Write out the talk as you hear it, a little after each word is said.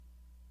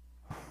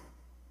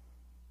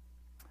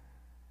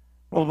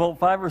Well, about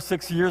 5 or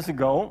 6 years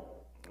ago,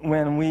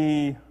 when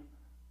we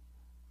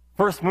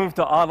first moved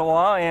to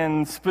Ottawa,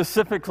 and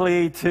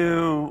specifically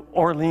to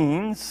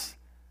Orleans,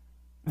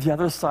 the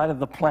other side of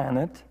the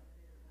planet,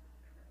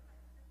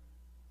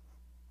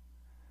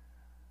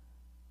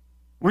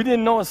 we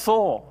didn't know a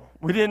soul.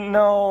 We didn't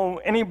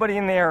know anybody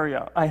in the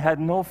area. I had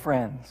no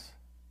friends.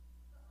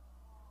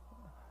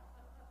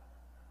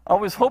 I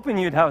was hoping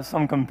you'd have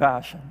some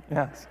compassion,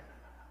 yes.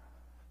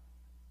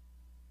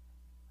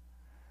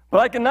 But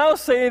I can now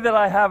say that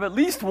I have at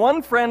least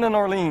one friend in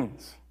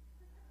Orleans.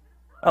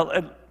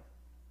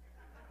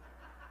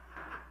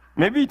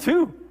 Maybe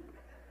two.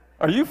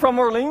 Are you from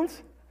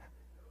Orleans?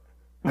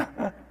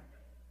 And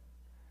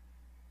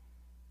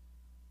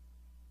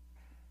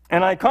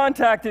I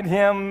contacted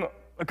him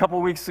a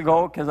couple weeks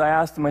ago because I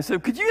asked him, I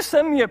said, could you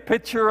send me a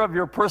picture of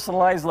your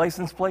personalized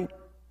license plate?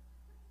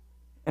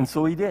 And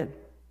so he did.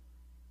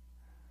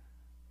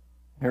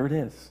 Here it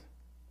is.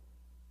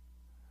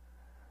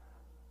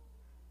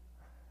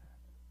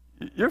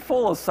 You're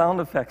full of sound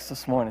effects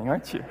this morning,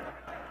 aren't you?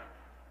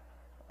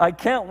 I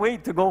can't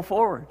wait to go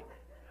forward.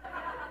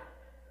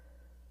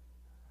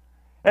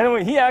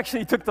 Anyway, he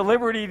actually took the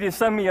liberty to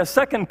send me a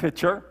second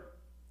picture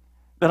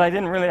that I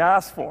didn't really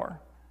ask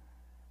for.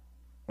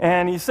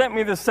 And he sent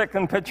me the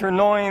second picture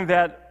knowing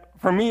that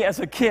for me as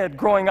a kid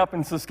growing up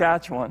in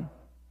Saskatchewan,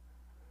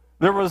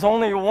 there was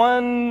only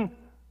one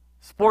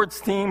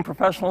sports team,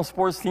 professional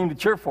sports team to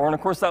cheer for, and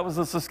of course that was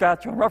the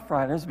Saskatchewan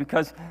Roughriders,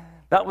 because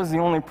that was the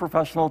only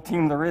professional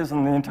team there is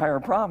in the entire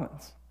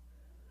province.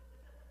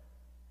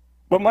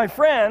 But my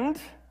friend,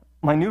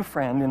 my new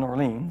friend in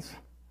Orleans,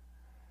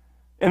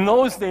 in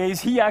those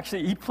days, he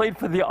played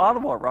for the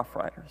Ottawa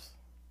Roughriders.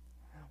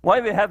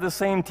 Why they had the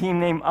same team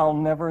name, I'll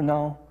never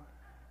know.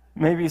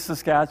 Maybe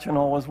Saskatchewan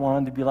always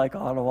wanted to be like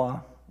Ottawa.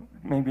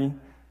 Maybe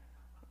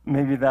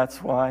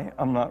that's why.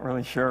 I'm not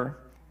really sure.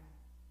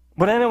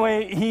 But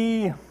anyway,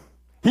 he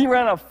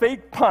ran a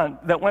fake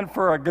punt that went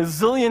for a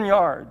gazillion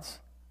yards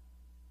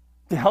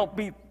to help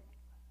beat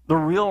the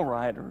real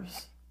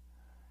Riders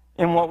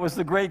in what was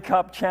the Grey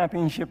Cup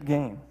championship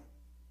game.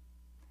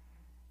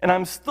 And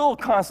I'm still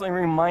constantly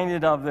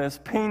reminded of this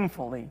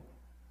painfully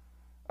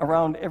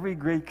around every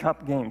Grey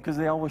Cup game because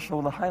they always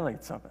show the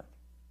highlights of it.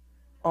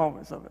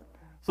 Always of it.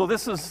 So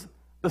this is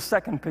the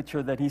second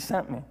picture that he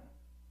sent me.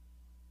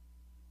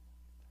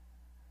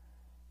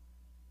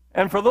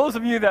 And for those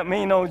of you that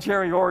may know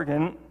Jerry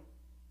Organ,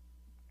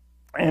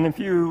 and if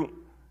you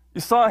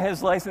saw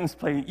his license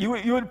plate, you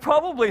would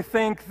probably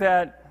think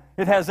that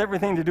it has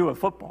everything to do with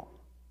football.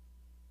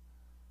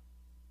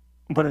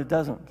 But it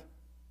doesn't.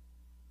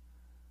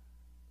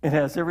 It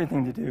has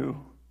everything to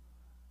do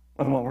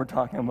with what we're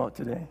talking about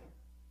today.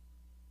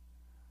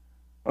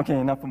 Okay,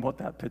 enough about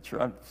that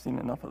picture. I've seen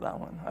enough of that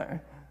one.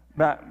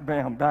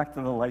 Back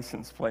to the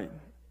license plate.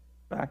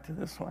 Back to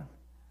this one.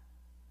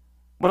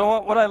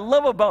 But what I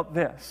love about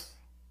this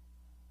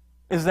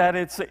is that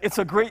it's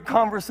a great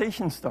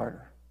conversation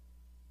starter.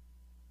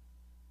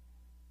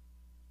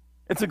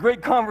 It's a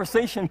great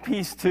conversation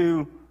piece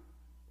to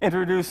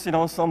introduce,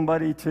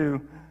 somebody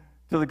to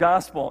the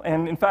gospel.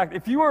 And in fact,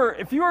 if you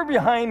were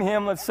behind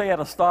him, let's say at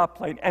a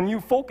stoplight, and you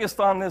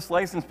focused on this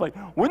license plate,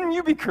 wouldn't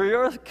you be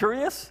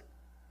curious?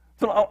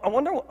 So I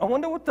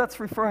wonder what that's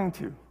referring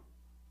to.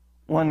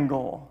 One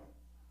goal.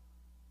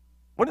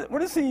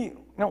 What is he?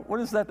 What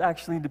does that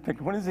actually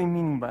depict? What is he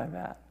meaning by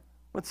that?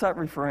 What's that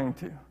referring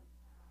to?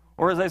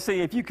 Or as I say,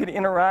 if you could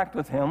interact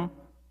with him,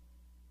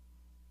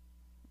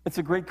 it's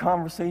a great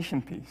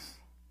conversation piece.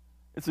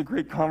 It's a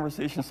great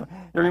conversation. So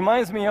it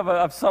reminds me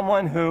of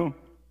someone who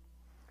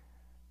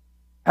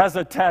has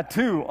a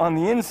tattoo on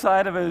the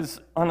inside of his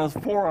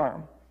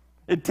forearm.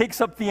 It takes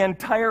up the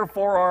entire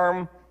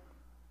forearm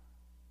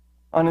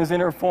on his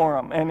inner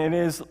forearm, and it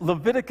is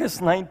Leviticus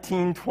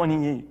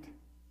 19:28.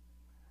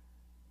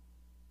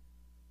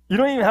 You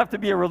don't even have to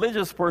be a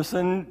religious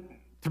person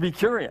to be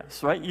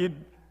curious, right?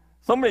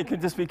 Somebody could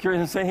just be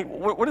curious and say, hey,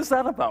 what is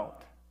that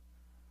about?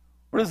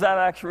 What is that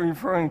actually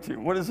referring to?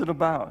 What is it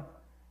about?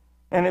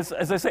 And as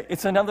I say,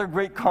 it's another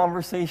great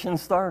conversation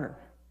starter.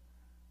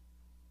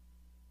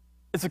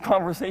 It's a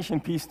conversation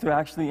piece to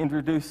actually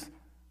introduce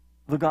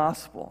the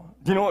gospel.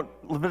 Do you know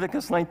what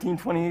Leviticus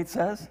 19:28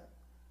 says?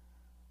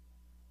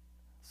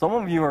 Some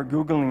of you are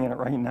Googling it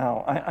right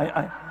now.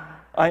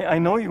 I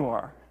know you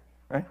are,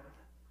 right?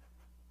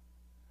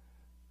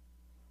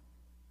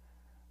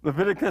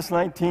 Leviticus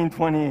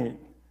 19:28.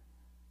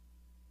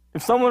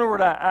 If someone were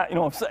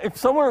to, if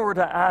someone were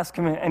to ask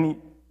him, and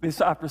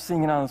this after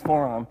seeing it on his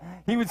forearm,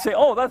 he would say,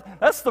 "Oh,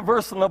 that's the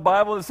verse in the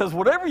Bible that says,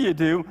 whatever you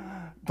do,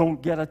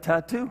 don't get a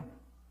tattoo."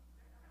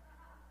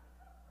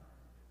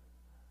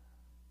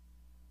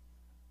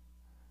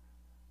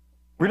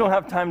 We don't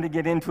have time to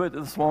get into it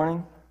this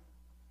morning,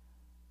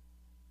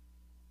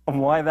 of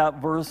why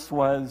that verse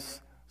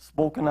was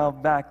spoken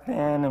of back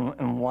then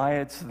and why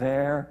it's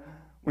there.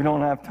 We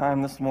don't have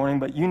time this morning,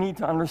 but you need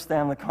to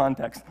understand the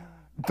context.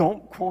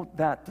 Don't quote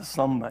that to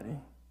somebody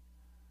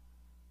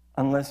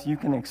unless you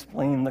can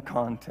explain the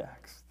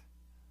context.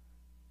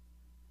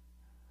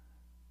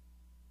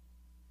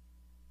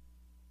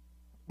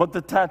 But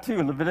the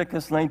tattoo,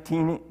 Leviticus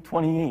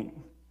 19:28,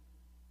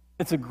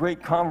 it's a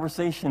great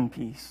conversation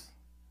piece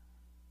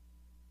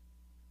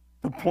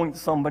to point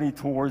somebody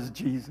towards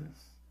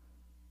Jesus.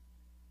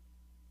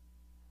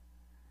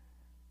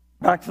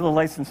 Back to the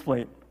license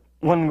plate,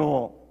 one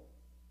goal.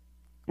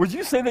 Would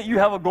you say that you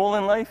have a goal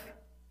in life?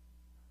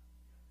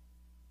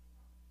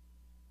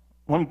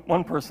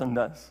 One person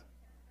does.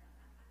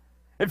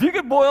 If you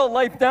could boil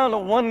life down to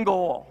one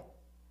goal,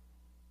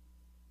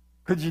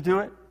 could you do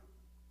it?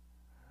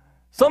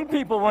 Some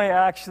people may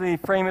actually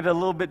frame it a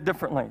little bit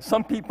differently.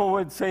 Some people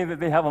would say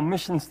that they have a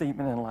mission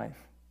statement in life.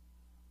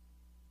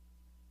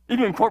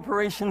 Even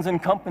corporations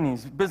and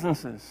companies,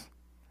 businesses,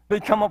 they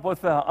come up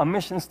with a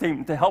mission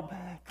statement to help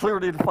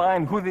clearly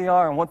define who they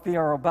are and what they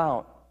are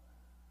about.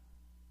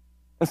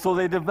 And so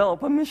they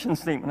develop a mission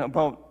statement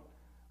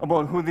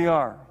about who they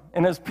are.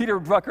 And as Peter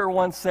Drucker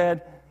once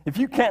said, if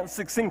you can't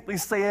succinctly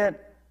say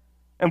it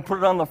and put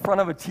it on the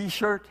front of a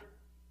t-shirt,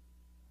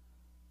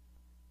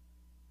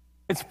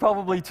 it's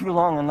probably too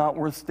long and not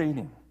worth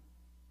stating.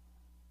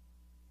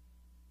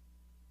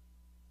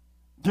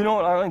 Do you know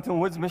what Arlington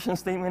Woods' mission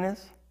statement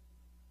is?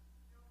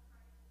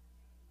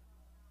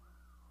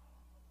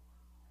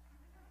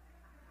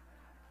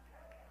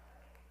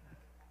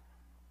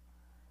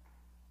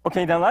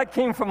 Okay, now that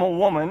came from a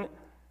woman,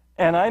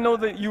 and I know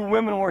that you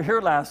women were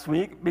here last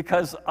week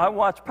because I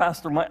watched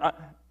Pastor Mike.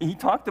 He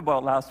talked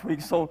about last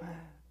week, so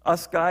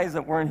us guys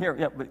that weren't here,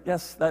 yeah, but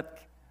yes,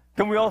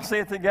 can we all say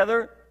it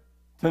together?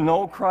 To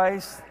know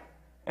Christ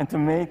and to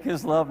make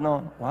his love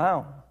known.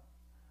 Wow,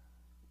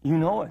 you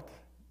know it.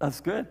 That's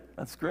good.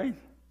 That's great.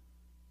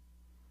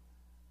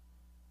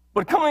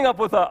 But coming up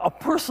with a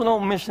personal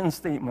mission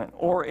statement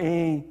or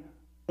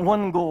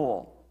one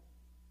goal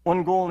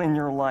in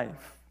your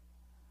life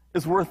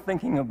is worth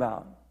thinking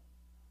about,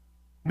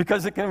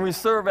 because it can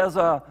serve as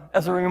a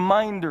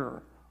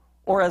reminder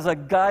or as a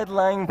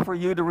guideline for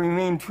you to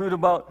remain true to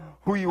about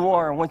who you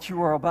are and what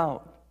you are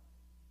about.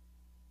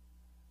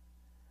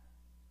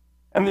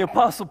 And the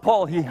Apostle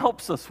Paul, he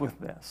helps us with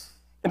this.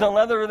 In a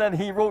letter that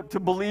he wrote to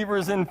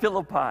believers in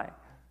Philippi,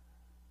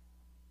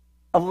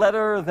 a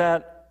letter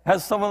that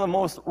has some of the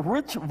most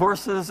rich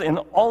verses in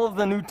all of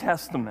the New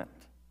Testament.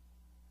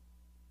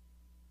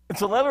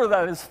 It's a letter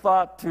that is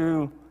thought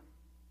to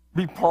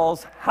be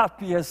Paul's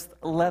happiest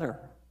letter,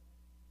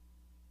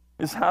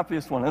 his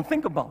happiest one. And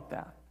think about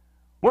that.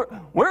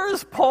 Where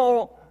is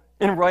Paul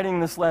in writing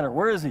this letter?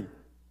 Where is he?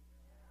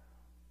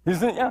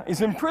 He's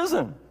in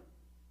prison.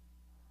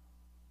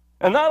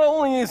 And not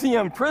only is he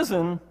in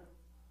prison,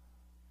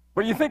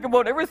 but you think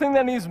about everything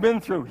that he's been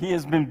through. He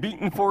has been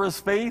beaten for his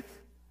faith.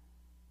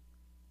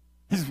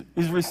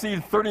 He's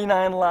received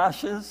 39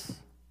 lashes.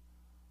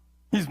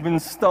 He's been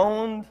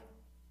stoned.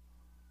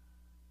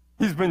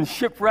 He's been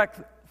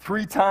shipwrecked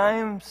 3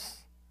 times.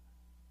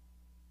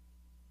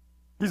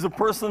 He's a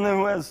person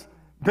who has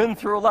been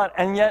through a lot,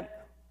 and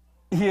yet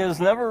he has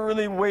never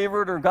really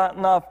wavered or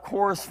gotten off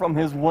course from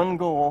his one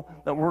goal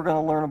that we're going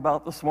to learn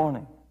about this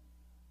morning.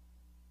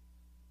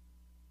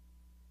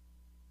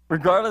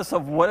 Regardless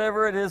of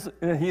whatever it is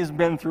that he's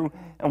been through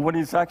and what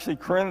he's actually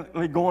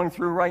currently going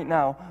through right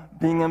now,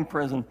 being in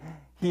prison,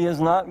 he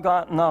has not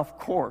gotten off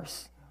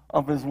course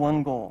of his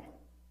one goal.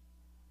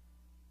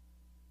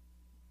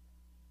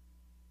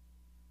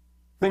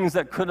 Things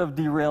that could have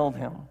derailed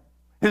him.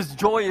 His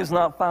joy is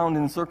not found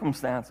in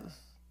circumstances.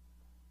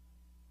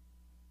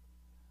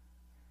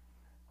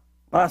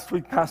 Last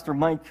week, Pastor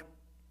Mike,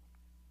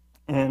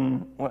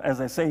 in, as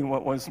I say,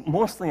 what was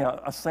mostly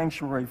a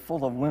sanctuary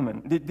full of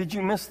women. Did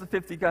you miss the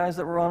 50 guys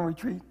that were on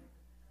retreat?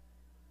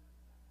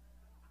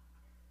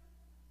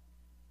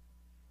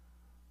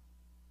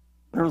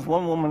 There was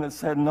one woman that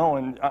said no,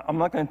 and I'm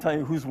not going to tell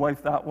you whose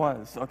wife that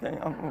was, okay?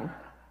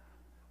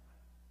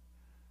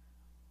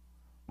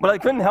 But I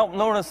couldn't help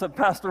notice that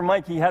Pastor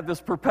Mike, he had this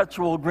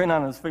perpetual grin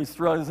on his face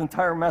throughout his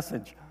entire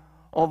message,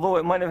 although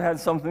it might have had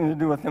something to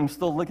do with him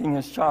still licking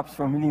his chops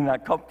from eating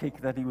that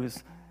cupcake that he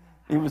was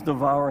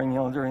devouring,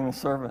 during the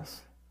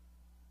service.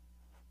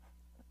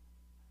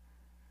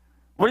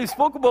 But he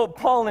spoke about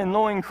Paul in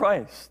knowing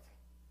Christ.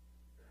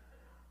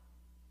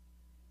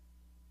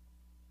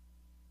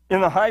 In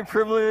the high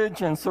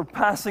privilege and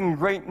surpassing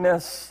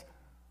greatness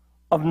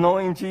of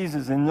knowing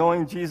Jesus and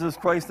knowing Jesus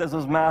Christ as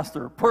his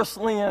master,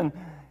 personally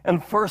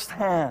and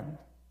firsthand,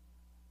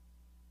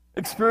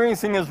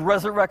 experiencing his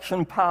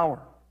resurrection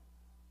power,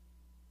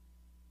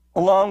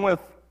 along with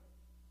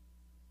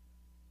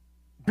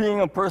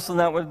being a person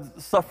that was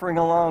suffering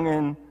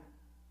along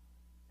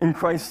in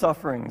Christ's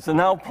sufferings. And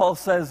now Paul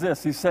says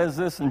this. He says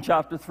this in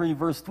chapter 3,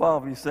 verse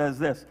 12. He says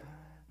this,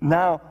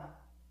 Now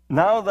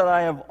that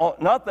I have,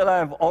 not that I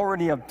have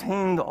already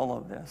obtained all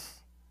of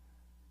this.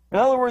 In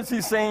other words,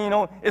 he's saying,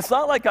 it's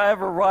not like I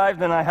have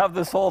arrived and I have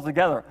this all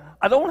together.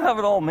 I don't have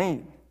it all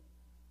made.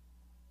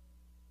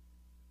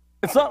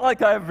 It's not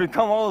like I've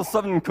become all of a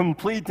sudden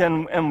complete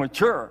and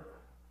mature.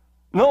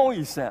 No,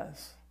 he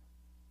says.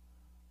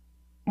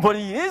 But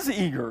he is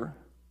eager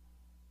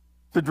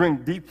to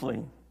drink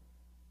deeply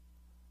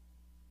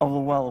of the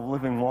well of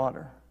living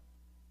water.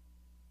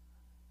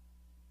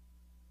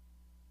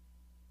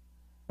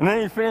 And then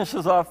he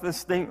finishes off this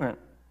statement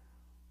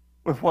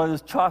with what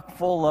is chock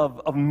full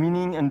of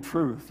meaning and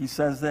truth. He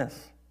says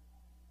this: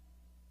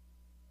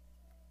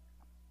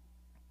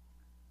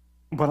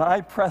 "But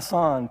I press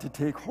on to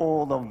take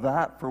hold of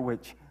that for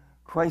which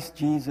Christ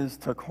Jesus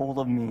took hold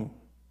of me."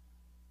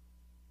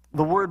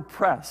 The word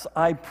press,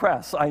 I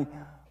press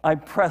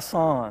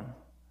on.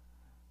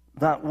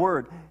 That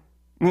word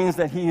means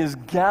that he is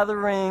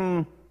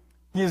gathering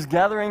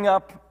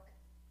up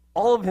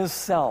all of his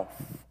self,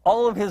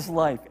 all of his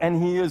life,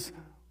 and he is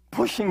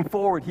pushing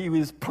forward. He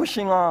is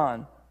pushing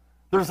on.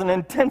 There's an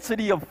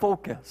intensity of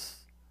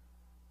focus.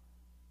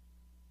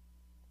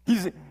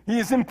 He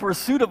is in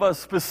pursuit of a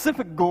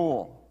specific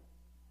goal.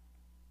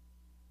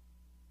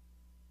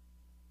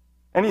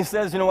 And he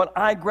says, you know what,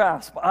 I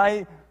grasp.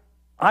 I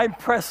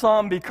press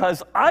on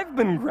because I've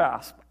been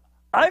grasped.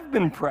 I've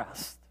been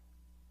pressed.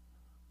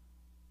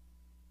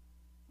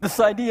 This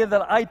idea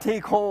that I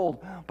take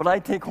hold, but I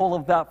take hold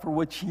of that for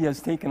which he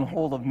has taken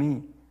hold of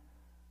me.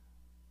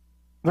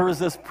 There is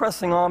this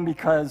pressing on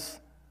because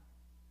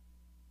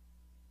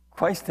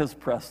Christ has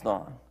pressed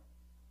on.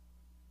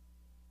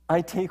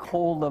 I take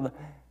hold of it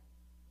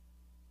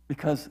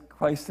because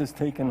Christ has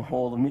taken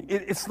hold of me.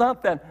 It's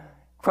not that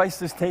Christ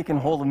has taken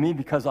hold of me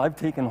because I've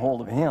taken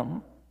hold of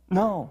him.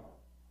 No.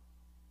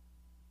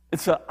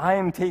 It's that I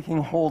am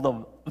taking hold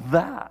of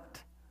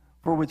that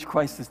for which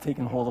Christ has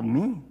taken hold of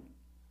me.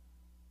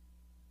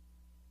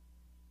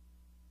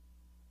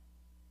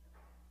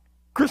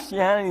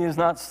 Christianity is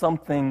not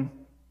something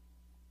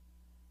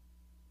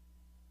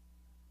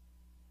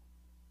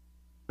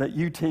that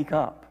you take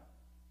up.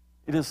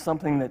 It is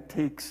something that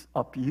takes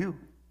up you.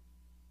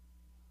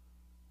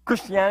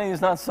 Christianity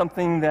is not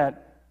something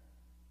that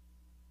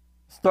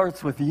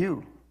starts with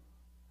you.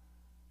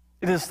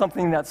 It is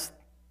something that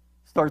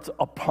starts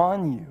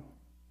upon you.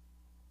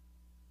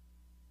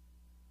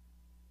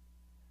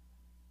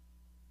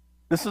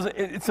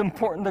 It's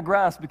important to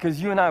grasp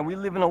because you and I, we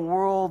live in a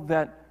world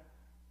that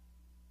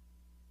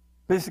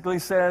basically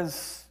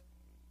says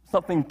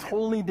something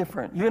totally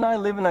different. You and I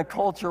live in a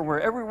culture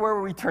where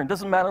everywhere we turn,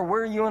 doesn't matter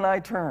where you and I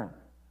turn,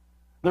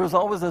 there's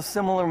always a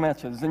similar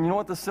message. And you know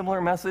what the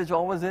similar message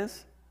always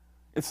is?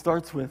 It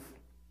starts with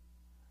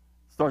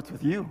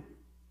you.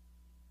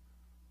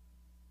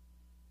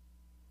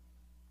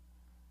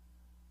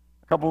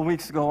 A couple of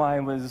weeks ago, I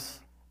was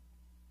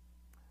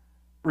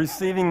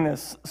receiving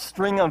this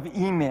string of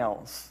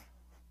emails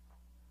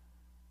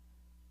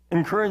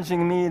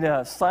encouraging me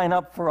to sign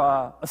up for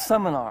a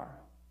seminar.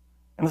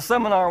 And the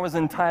seminar was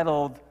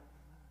entitled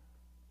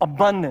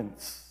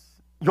Abundance,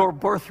 Your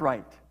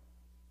Birthright.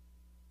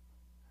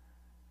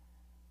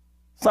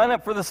 Sign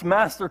up for this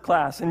master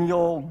class and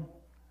you'll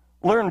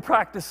learn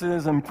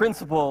practices and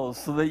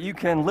principles so that you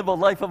can live a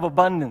life of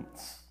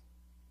abundance.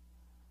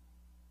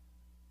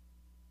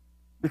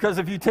 Because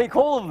if you take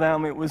hold of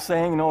them, it was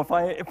saying, you know, if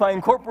I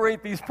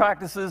incorporate these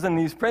practices and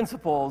these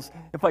principles,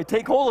 if I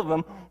take hold of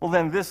them, well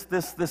then this,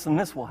 and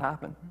this will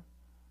happen.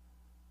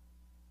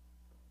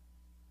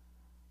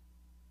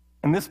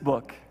 And this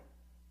book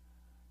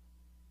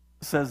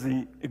says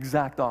the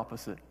exact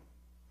opposite.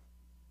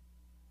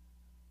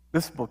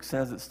 This book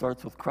says it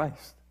starts with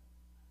Christ.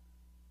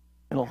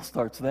 It all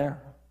starts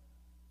there.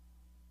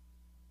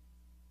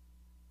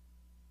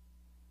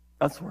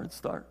 That's where it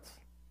starts.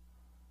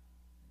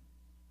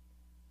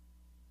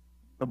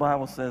 The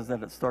Bible says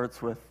that it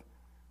starts with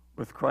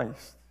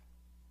Christ.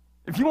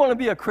 If you want to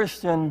be a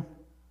Christian,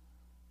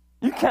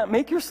 you can't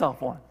make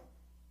yourself one.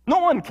 No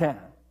one can.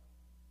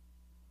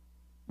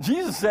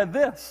 Jesus said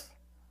this.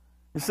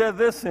 He said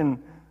this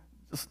in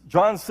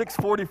John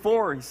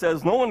 6:44. He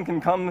says, "No one can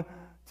come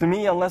to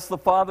me unless the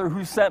Father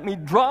who sent me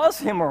draws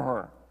him or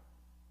her."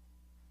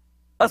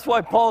 That's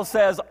why Paul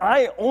says,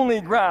 I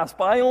only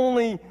grasp, I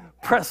only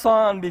press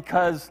on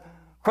because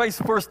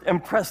Christ first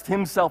impressed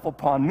himself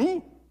upon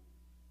me.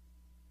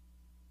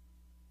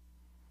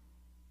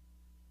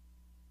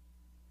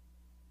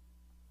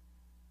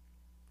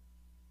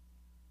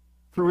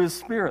 Through his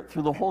Spirit,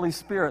 through the Holy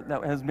Spirit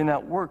that has been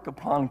at work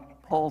upon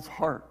Paul's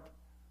heart,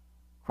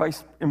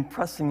 Christ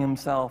impressing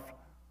himself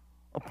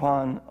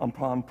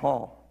upon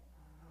Paul.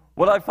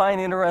 What I find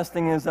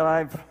interesting is that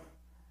I've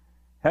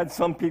had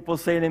some people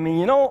say to me,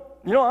 you know,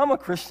 I'm a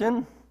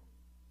Christian.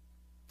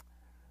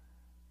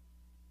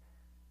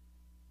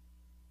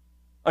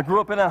 I grew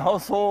up in a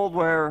household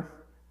where,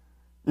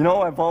 you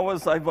know, I've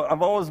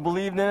always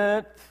believed in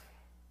it.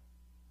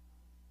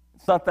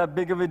 It's not that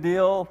big of a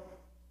deal.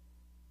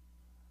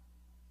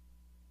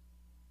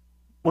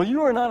 Well,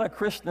 you are not a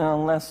Christian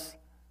unless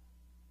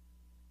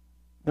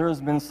there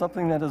has been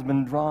something that has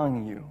been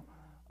drawing you,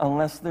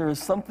 unless there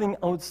is something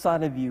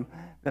outside of you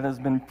that has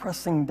been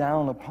pressing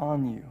down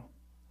upon you.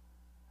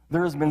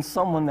 There has been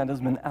someone that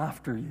has been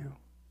after you.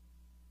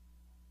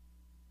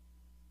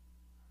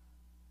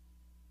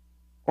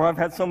 Or I've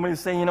had somebody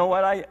say, you know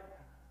what,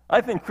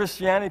 I think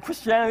Christianity,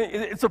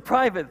 it's a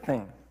private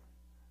thing.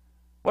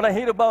 What I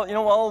hate about, you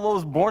know, all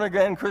those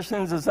born-again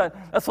Christians is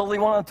that that's all they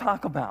want to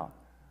talk about.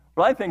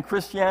 But I think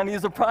Christianity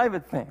is a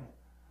private thing.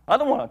 I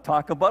don't want to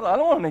talk about it. I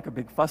don't want to make a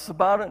big fuss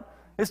about it.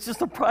 It's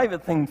just a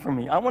private thing for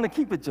me. I want to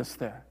keep it just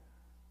there.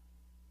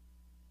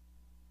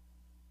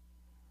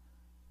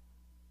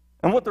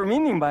 And what they're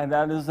meaning by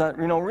that is that,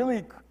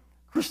 really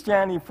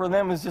Christianity for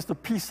them is just a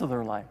piece of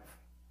their life.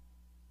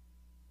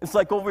 It's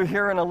like over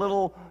here in a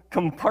little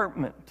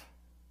compartment.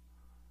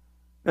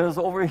 It is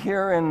over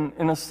here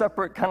in a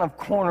separate kind of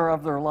corner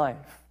of their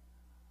life.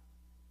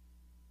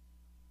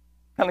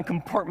 Kind of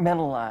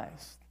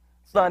compartmentalized.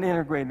 It's not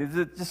integrated.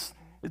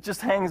 It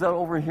just hangs out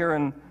over here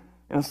in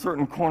a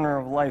certain corner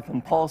of life.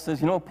 And Paul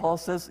says, you know what Paul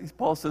says?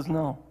 Paul says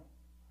no.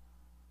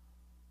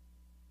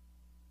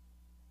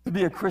 To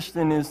be a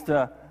Christian is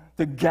to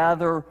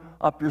gather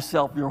up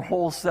yourself, your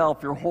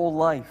whole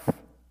life,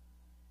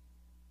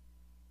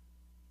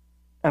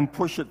 and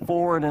push it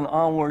forward and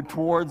onward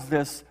towards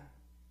this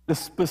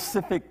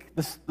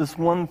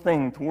one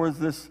thing, towards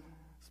this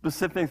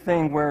specific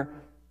thing where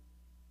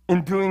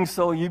in doing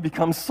so you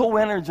become so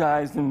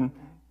energized and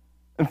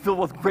filled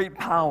with great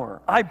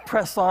power. I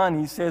press on,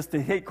 he says,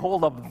 to take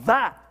hold of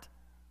that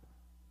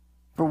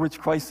for which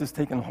Christ has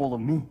taken hold of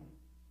me.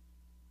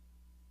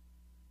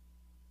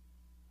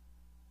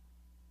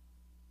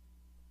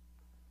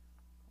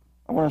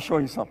 I want to show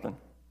you something.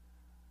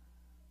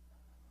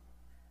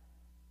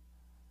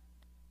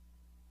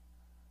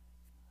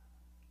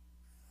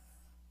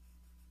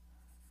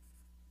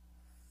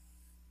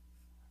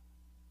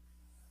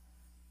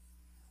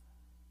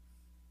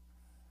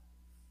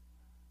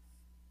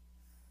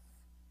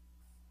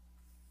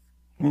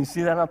 Can you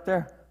see that up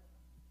there?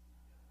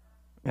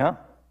 Yeah?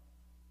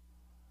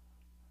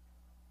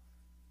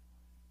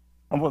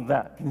 How about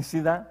that? Can you see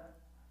that?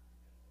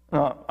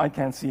 No, I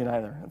can't see it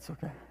either. It's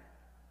okay.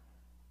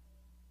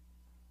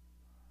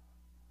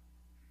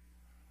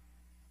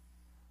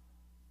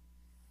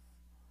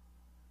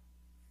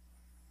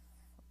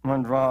 I'm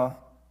going to draw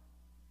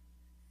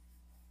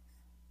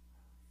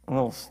a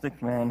little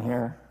stick man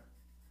here.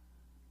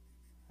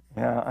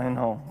 Yeah, I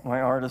know.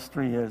 My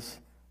artistry is...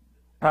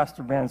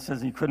 Pastor Ben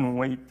says he couldn't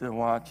wait to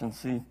watch and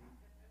see.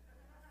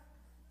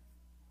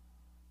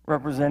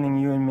 Representing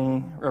you and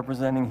me,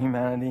 representing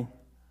humanity.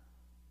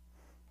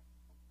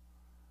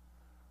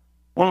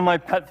 One of my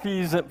pet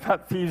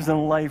peeves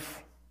in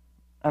life,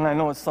 and I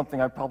know it's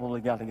something I probably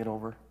got to get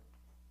over,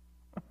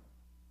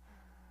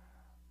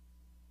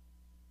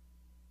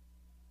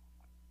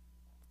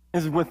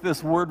 is with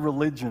this word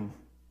religion.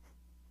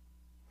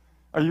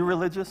 Are you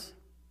religious?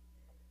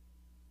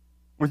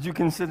 Would you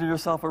consider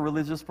yourself a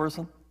religious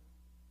person?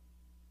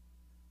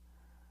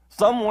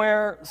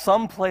 Somewhere,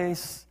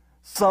 someplace,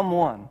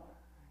 someone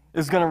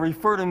is going to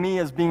refer to me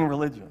as being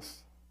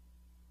religious.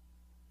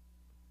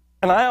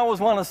 And I always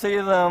want to say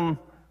to them,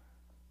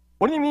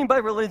 what do you mean by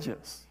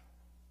religious?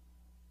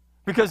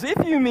 Because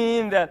if you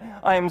mean that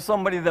I am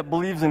somebody that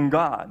believes in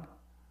God,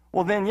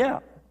 well then, yeah,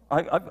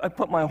 I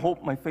put my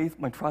hope, my faith,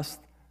 my trust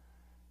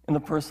in the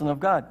person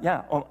of God.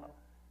 Yeah,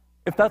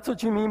 if that's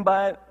what you mean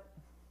by it,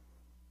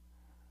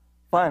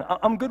 fine,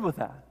 I'm good with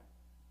that.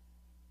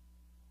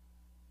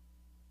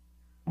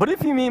 But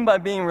if you mean by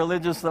being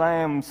religious that I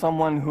am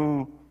someone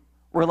who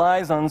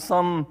relies on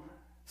some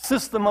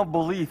system of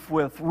belief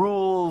with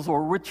rules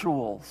or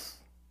rituals,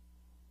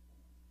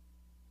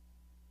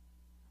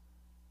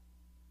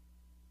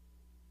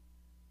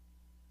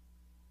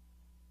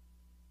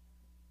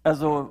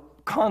 as a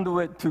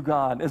conduit to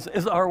God,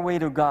 as our way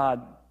to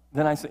God,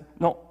 then I say,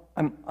 no,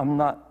 I'm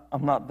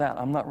not that.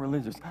 I'm not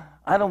religious.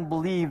 I don't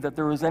believe that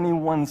there is any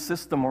one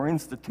system or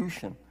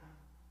institution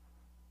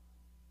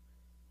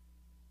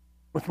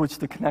with which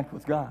to connect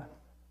with God.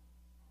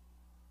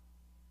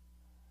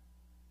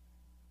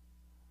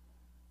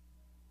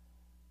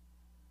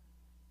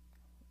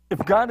 If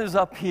God is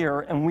up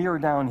here and we are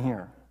down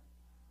here,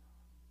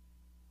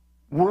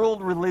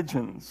 world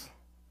religions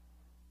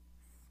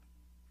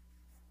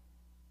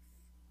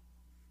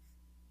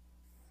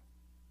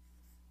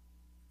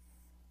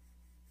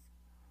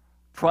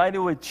try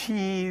to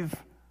achieve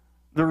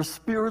their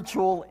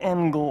spiritual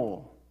end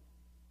goal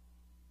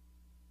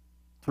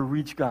to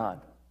reach God.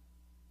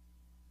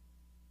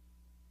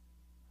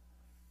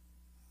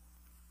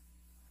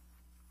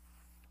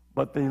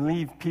 But they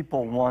leave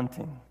people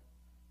wanting.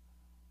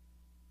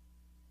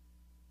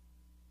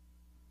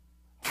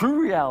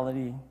 True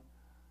reality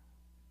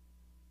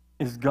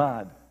is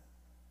God.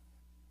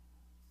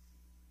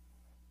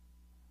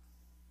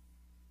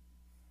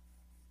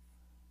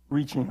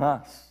 Reaching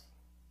us.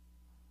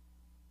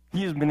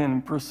 He has been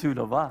in pursuit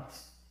of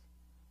us.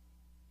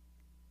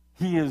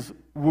 He is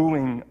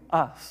wooing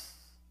us.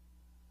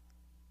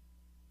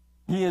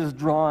 He is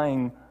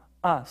drawing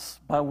us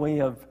by way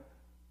of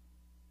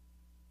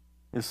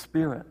His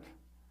Spirit,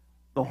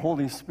 the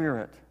Holy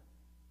Spirit,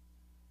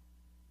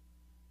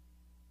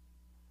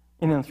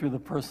 in and through the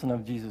person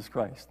of Jesus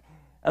Christ.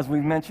 As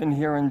we mentioned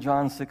here in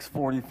John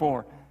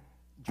 6:44,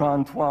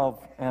 John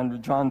 12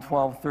 and John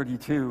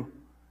 12:32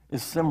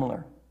 is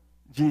similar.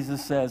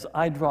 Jesus says,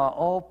 I draw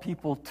all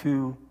people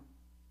to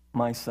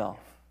myself.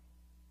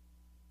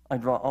 I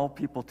draw all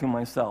people to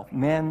myself.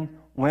 Men,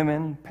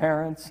 women,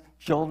 parents,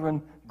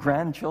 children,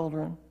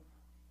 grandchildren.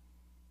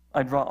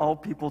 I draw all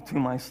people to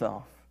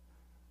myself.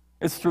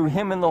 It's through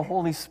Him and the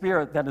Holy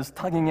Spirit that is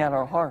tugging at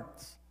our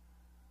hearts,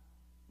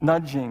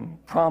 nudging,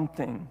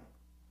 prompting,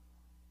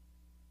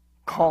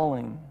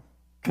 calling,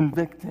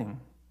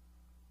 convicting.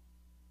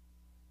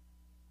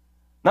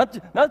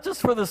 Not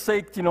just for the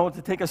sake,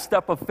 to take a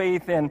step of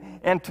faith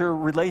and enter a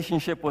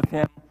relationship with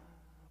Him,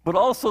 but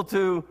also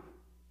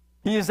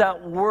He is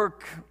at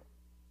work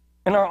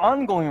in our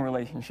ongoing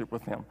relationship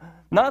with Him.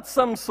 Not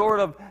some sort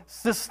of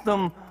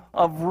system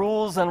of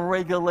rules and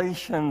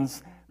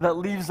regulations that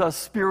leaves us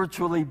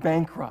spiritually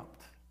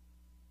bankrupt.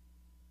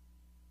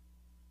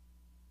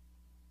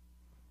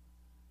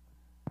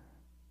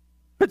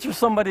 Picture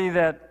somebody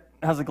that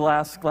has a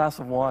glass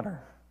of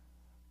water.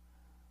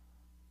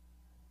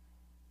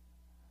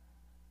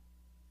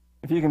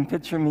 If you can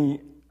picture me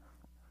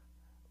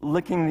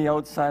licking the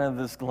outside of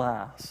this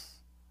glass,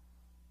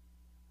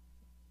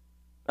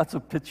 that's a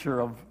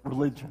picture of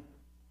religion.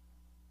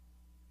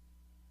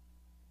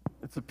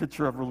 It's a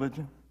picture of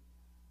religion.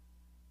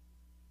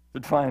 To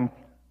try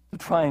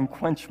and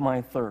quench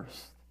my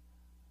thirst,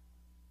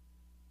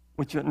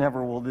 which it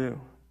never will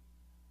do.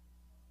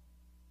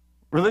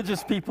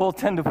 Religious people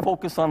tend to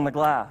focus on the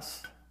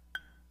glass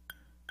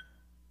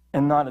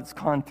and not its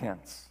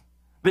contents.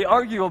 They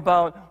argue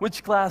about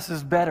which glass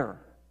is better.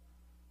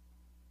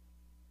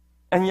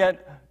 And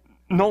yet,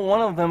 no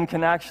one of them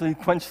can actually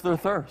quench their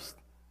thirst.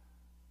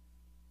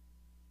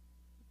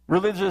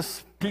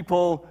 Religious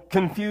people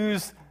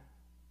confuse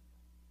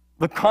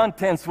the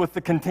contents with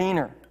the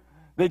container.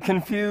 They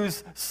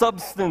confuse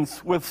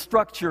substance with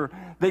structure.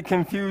 They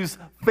confuse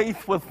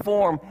faith with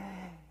form.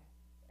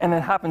 And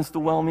it happens to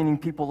well-meaning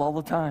people all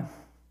the time.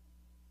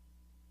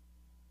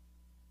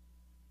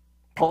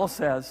 Paul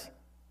says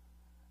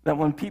that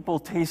when people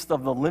taste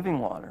of the living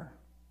water,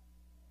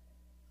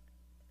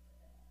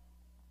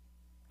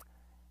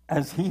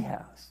 as he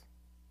has,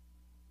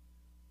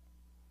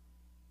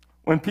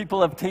 when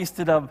people have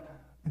tasted of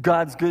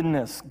God's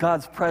goodness,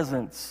 God's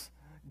presence,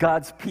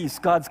 God's peace,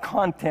 God's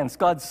contents,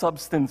 God's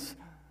substance,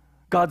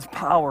 God's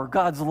power,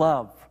 God's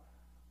love,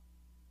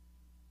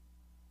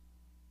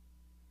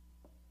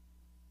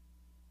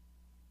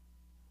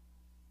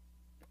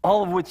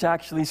 all of which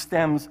actually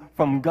stems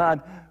from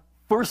God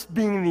first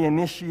being the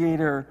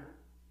initiator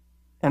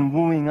and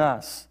wooing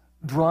us,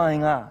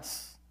 drawing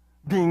us,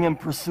 being in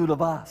pursuit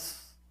of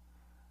us.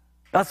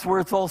 That's where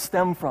it's all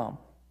stemmed from.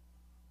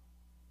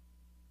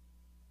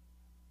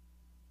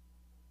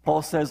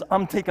 Paul says,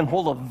 I'm taking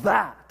hold of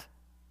that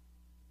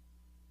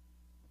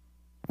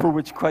for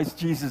which Christ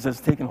Jesus has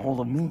taken hold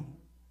of me.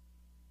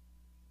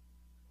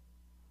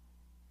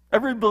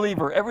 Every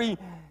believer, every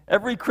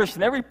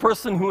Christian, every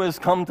person who has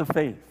come to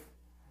faith,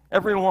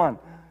 everyone,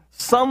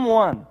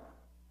 someone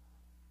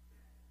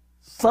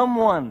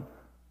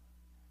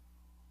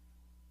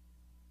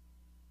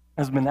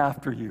has been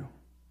after you.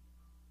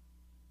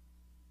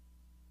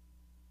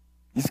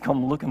 He's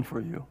come looking for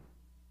you.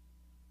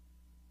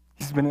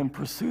 He's been in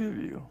pursuit of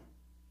you.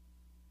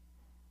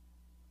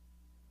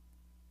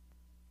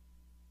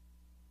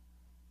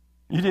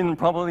 You didn't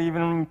probably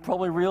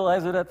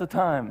realize it at the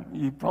time.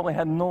 You probably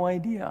had no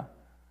idea.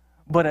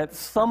 But at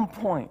some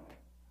point,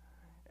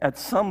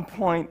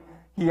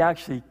 he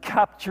actually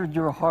captured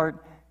your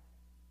heart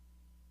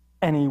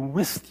and he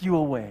whisked you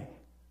away.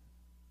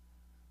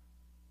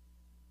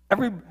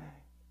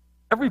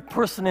 Every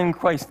person in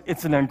Christ,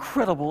 it's an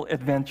incredible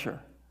adventure.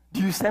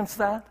 Do you sense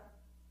that?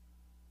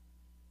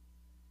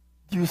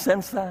 Do you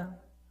sense that?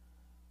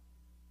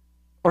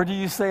 Or do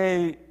you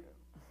say,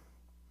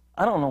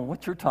 I don't know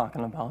what you're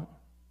talking about.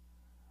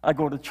 I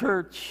go to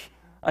church,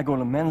 I go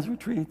to men's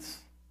retreats,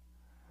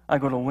 I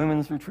go to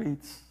women's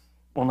retreats.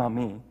 Well, not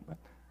me, but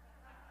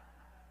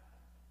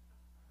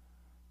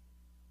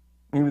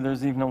maybe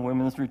there's even a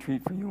women's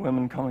retreat for you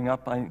women coming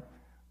up. I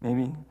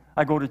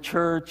go to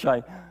church,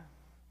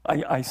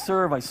 I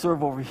serve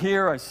over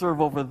here, I serve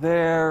over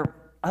there.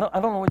 I don't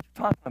know what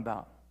you're talking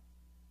about.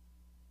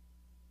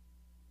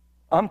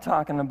 I'm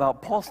talking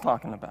about, Paul's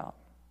talking about.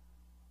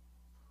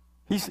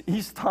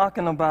 He's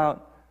talking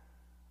about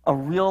a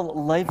real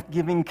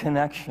life-giving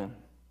connection,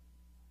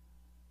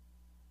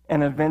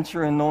 an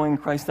adventure in knowing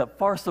Christ that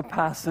far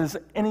surpasses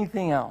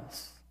anything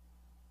else.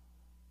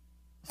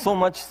 So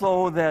much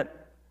so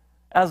that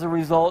as a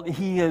result,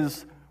 he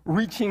is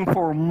reaching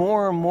for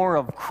more and more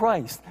of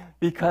Christ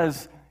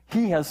because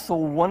he has so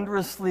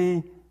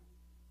wondrously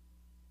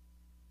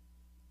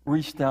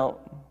reached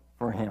out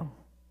for him.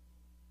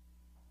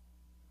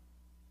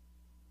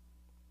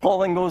 Paul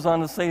then goes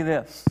on to say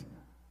this.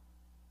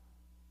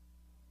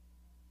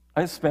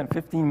 I spent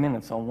 15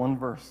 minutes on one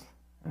verse.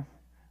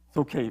 It's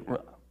okay,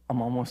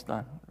 I'm almost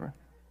done.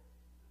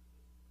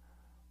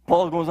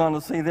 Paul goes on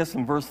to say this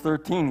in verse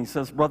 13. He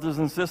says, brothers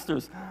and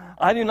sisters,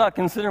 I do not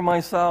consider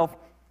myself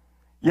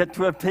yet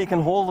to have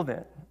taken hold of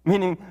it.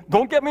 Meaning,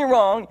 don't get me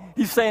wrong,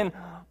 he's saying,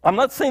 I'm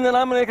not saying that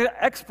I'm an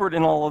expert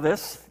in all of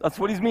this. That's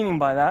what he's meaning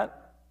by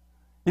that.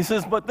 He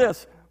says, but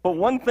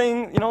one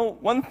thing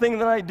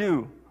that I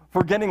do,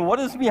 forgetting what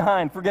is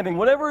behind, forgetting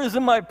whatever is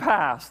in my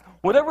past,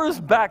 whatever is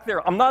back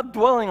there, I'm not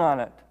dwelling on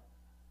it.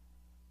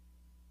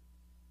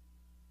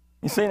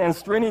 He's saying, and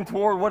straining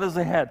toward what is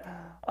ahead.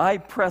 I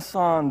press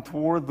on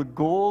toward the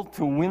goal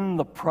to win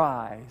the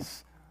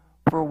prize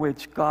for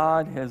which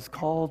God has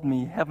called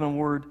me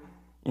heavenward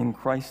in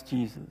Christ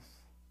Jesus.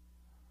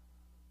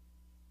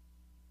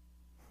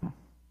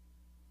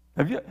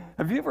 Have you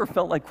ever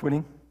felt like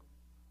quitting?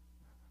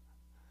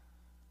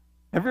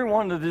 Have you ever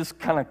wanted to just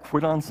kind of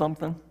quit on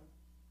something?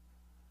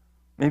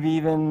 Maybe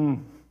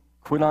even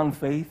quit on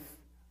faith?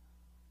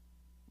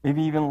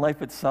 Maybe even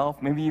life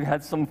itself? Maybe you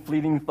had some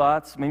fleeting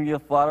thoughts, maybe a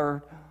thought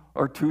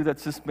or two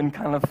that's just been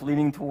kind of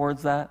fleeting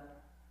towards that?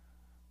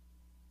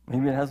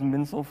 Maybe it hasn't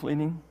been so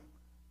fleeting?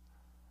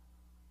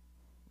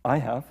 I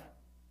have.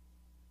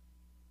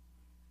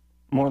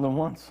 More than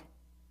once.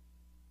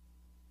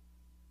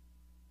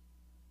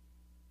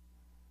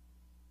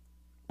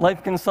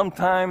 Life can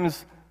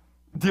sometimes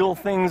deal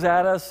things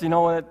at us,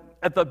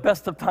 at the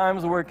best of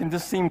times where it can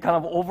just seem kind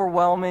of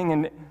overwhelming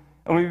and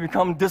we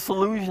become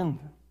disillusioned.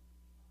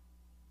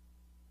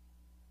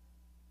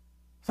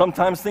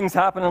 Sometimes things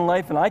happen in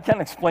life and I can't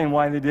explain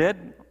why they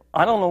did.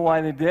 I don't know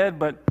why they did,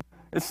 but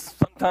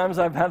sometimes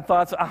I've had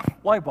thoughts,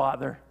 why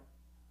bother?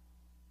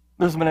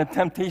 There's been a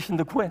temptation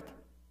to quit.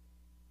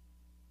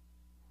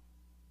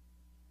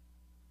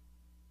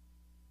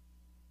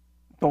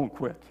 Don't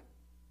quit.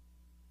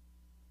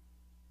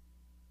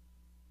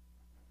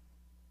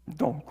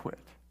 Don't quit.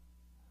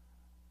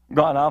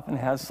 God often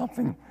has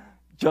something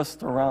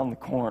just around the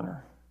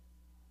corner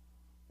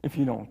if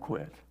you don't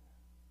quit.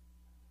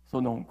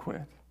 So don't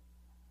quit.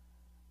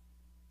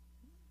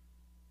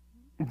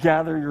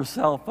 Gather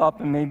yourself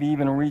up and maybe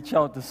even reach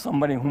out to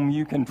somebody whom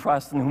you can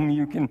trust and whom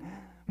you can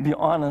be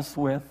honest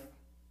with.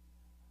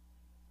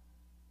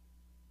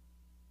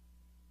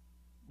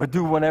 But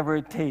do whatever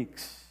it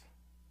takes.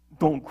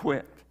 Don't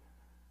quit.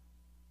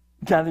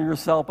 Gather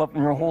yourself up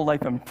in your whole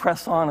life and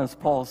press on, as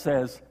Paul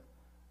says,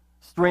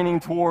 straining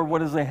toward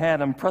what is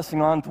ahead and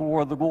pressing on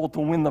toward the goal to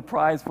win the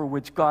prize for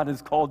which God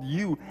has called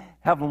you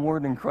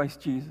heavenward in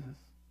Christ Jesus.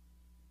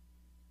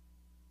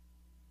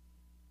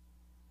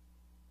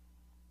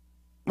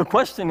 The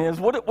question is,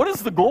 what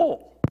is the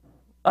goal?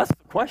 That's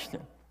the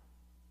question.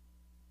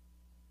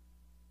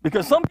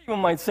 Because some people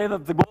might say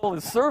that the goal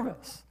is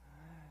service.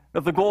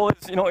 That the goal is,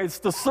 it's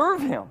to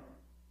serve Him.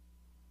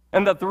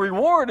 And that the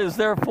reward is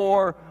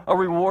therefore a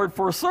reward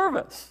for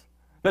service.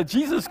 That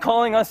Jesus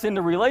calling us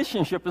into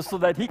relationship is so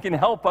that He can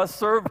help us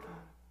serve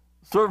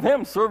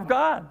Him, serve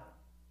God.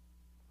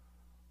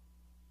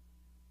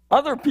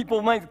 Other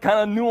people might kind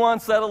of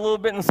nuance that a little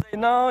bit and say,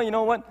 no, you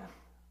know what?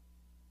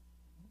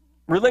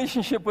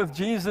 Relationship with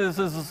Jesus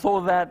is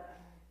so that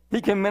He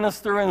can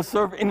minister and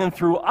serve in and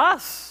through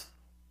us.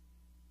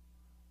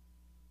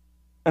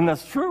 And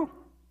that's true.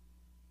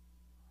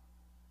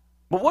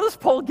 But what is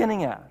Paul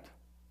getting at?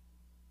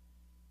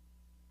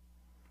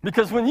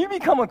 Because when you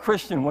become a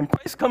Christian, when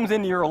Christ comes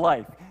into your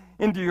life,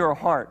 into your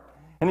heart,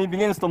 and He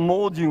begins to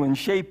mold you and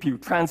shape you,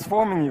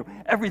 transforming you,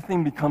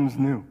 everything becomes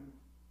new.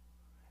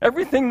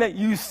 Everything that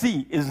you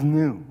see is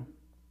new.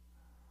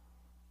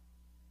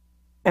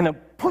 And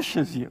it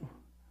pushes you.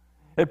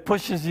 It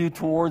pushes you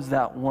towards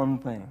that one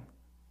thing.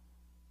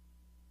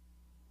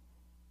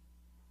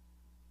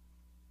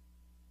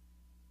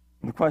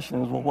 And the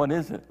question is, well, what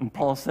is it? And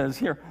Paul says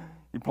here,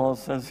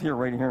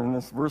 right here in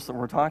this verse that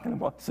we're talking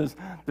about, it says,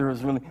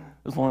 there's only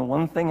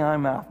one thing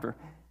I'm after.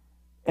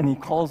 And he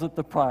calls it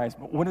the prize.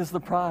 But what is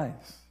the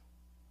prize?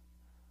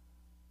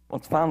 Well,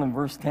 it's found in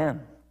verse 10.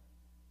 It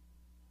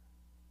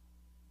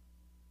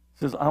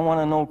says, I want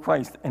to know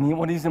Christ. And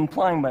what he's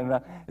implying by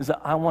that is that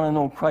I want to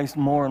know Christ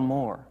more and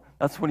more.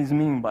 That's what he's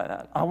meaning by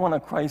that. I want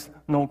to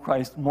know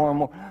Christ more and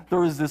more.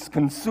 There is this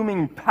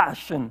consuming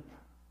passion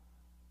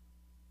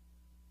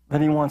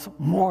that he wants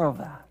more of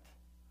that.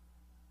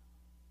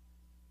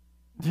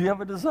 Do you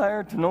have a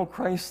desire to know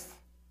Christ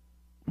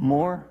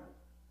more?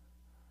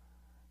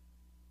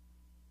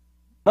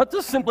 Not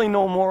just simply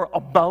know more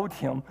about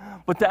Him,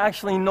 but to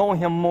actually know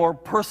Him more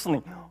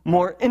personally,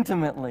 more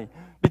intimately.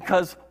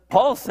 Because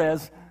Paul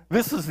says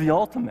this is the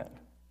ultimate.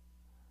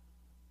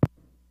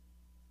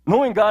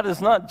 Knowing God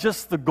is not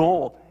just the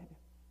goal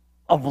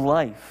of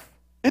life.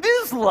 It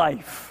is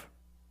life.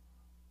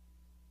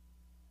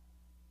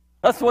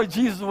 That's why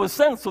Jesus was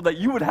sent, so that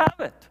you would have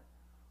it.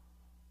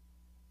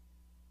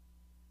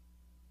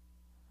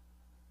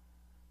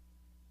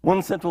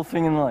 One central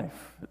thing in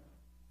life,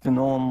 to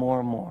know Him more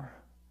and more.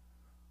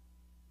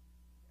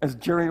 As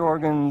Jerry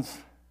Organ's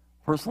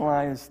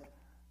personalized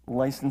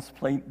license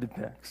plate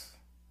depicts,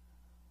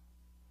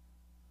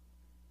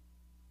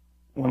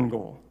 one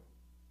goal.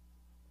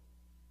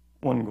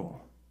 One goal.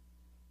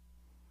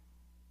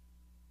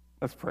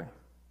 Let's pray.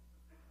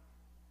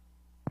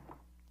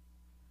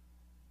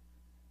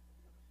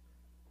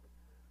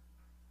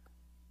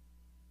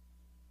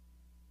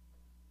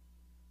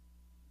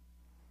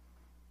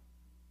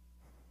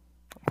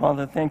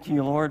 Father, thank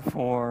you, Lord,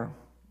 for,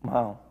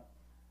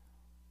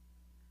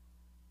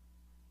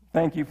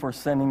 thank you for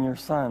sending your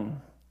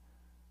Son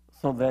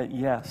so that,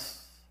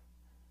 yes,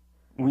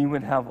 we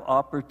would have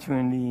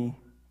opportunity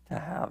to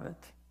have it.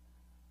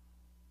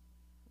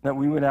 That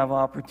we would have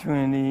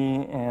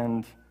opportunity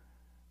and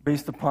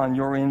based upon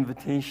your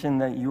invitation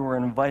that you are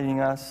inviting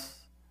us,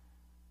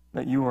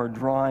 that you are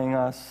drawing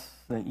us,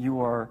 that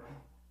you are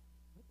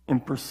in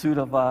pursuit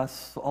of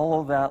us. All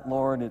of that,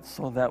 Lord, it's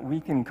so that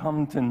we can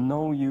come to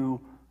know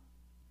you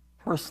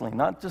personally,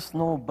 not just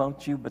know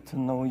about you, but to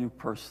know you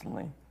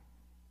personally.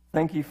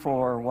 Thank you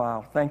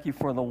for, thank you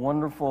for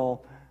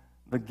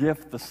the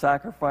gift, the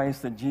sacrifice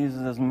that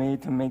Jesus has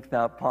made to make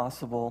that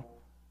possible.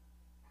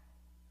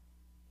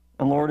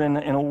 And Lord, in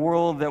a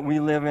world that we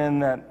live in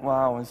that,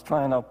 is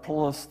trying to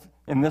pull us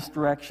in this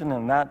direction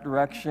and that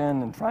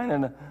direction and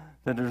trying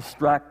to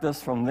distract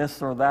us from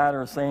this or that,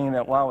 or saying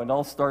that, it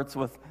all starts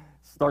with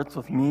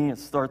me, it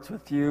starts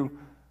with you.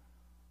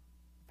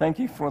 Thank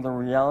you for the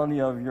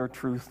reality of your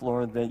truth,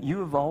 Lord, that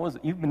you've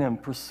been in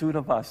pursuit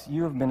of us.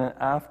 You have been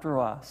after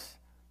us.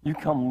 You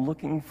come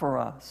looking for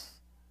us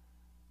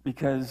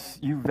because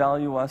you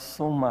value us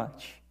so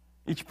much.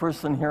 Each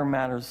person here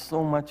matters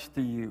so much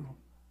to you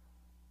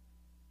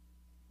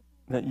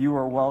that you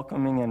are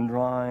welcoming and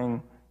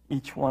drawing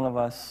each one of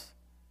us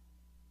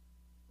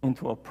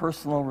into a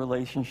personal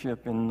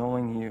relationship in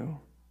knowing you.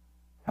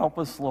 Help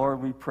us,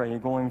 Lord, we pray,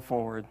 going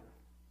forward,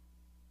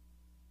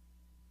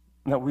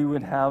 that we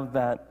would have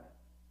that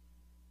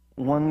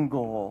one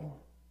goal,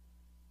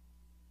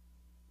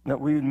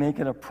 that we would make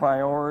it a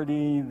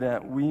priority,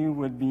 that we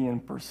would be in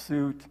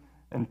pursuit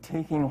and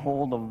taking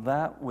hold of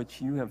that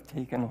which you have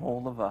taken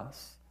hold of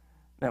us,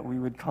 that we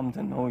would come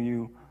to know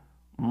you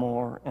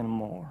more and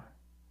more.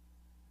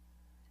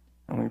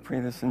 And we pray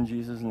this in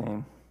Jesus'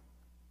 name.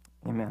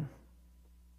 Amen.